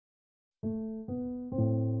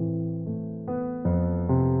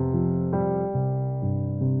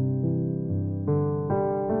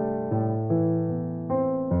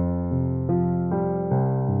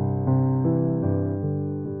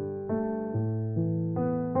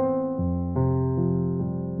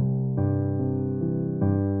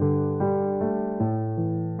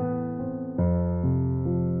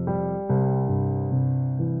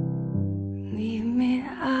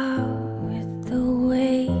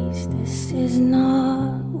is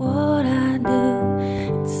not what I do.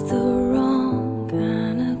 It's the wrong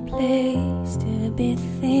kind of place to be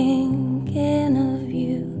thinking of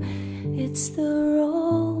you. It's the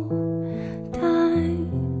wrong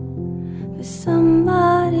time for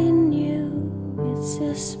somebody new. It's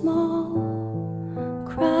a small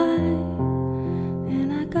cry,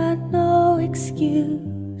 and I got no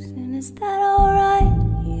excuse. And is that alright?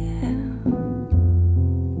 Yeah.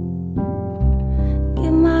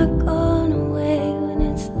 Give my gun away when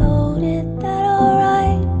it's loaded. That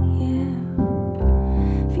alright? Yeah.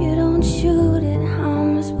 If you don't shoot it, how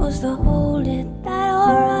am I supposed to hold it? That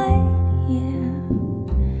alright? Yeah.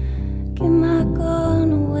 Give my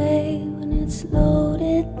gun away when it's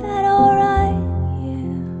loaded. That alright?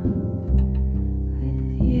 Yeah.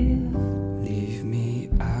 With you. Leave me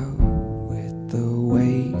out with the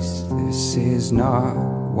waste. This is not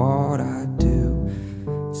what I do.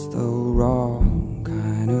 It's the wrong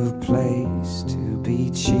kind of place to be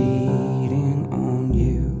cheating on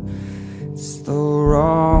you. It's the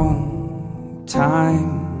wrong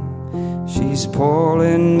time. She's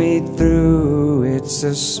pulling me through. It's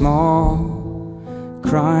a small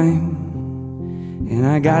crime, and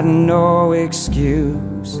I got no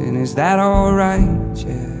excuse. And is that alright?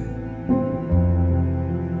 Yeah.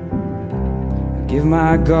 Give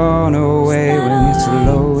my gun away when it's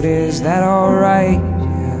loaded. Is that alright?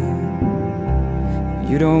 Yeah.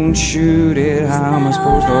 You don't shoot it, how am I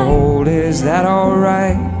supposed to hold it? Is that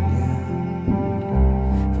alright? Yeah.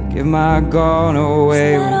 Give my gun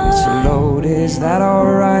away when it's loaded. Is that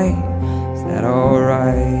alright? Is that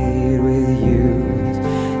alright with you? Is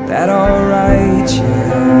that alright?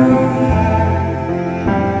 Yeah.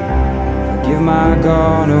 Give my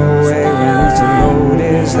gun away when it's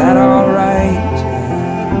loaded. Is that alright?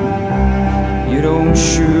 You don't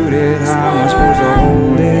shoot it, how am I supposed to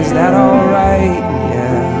hold it? Is that alright?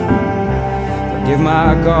 Yeah. Give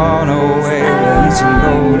my gun away when it's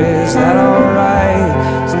loaded. Is that alright?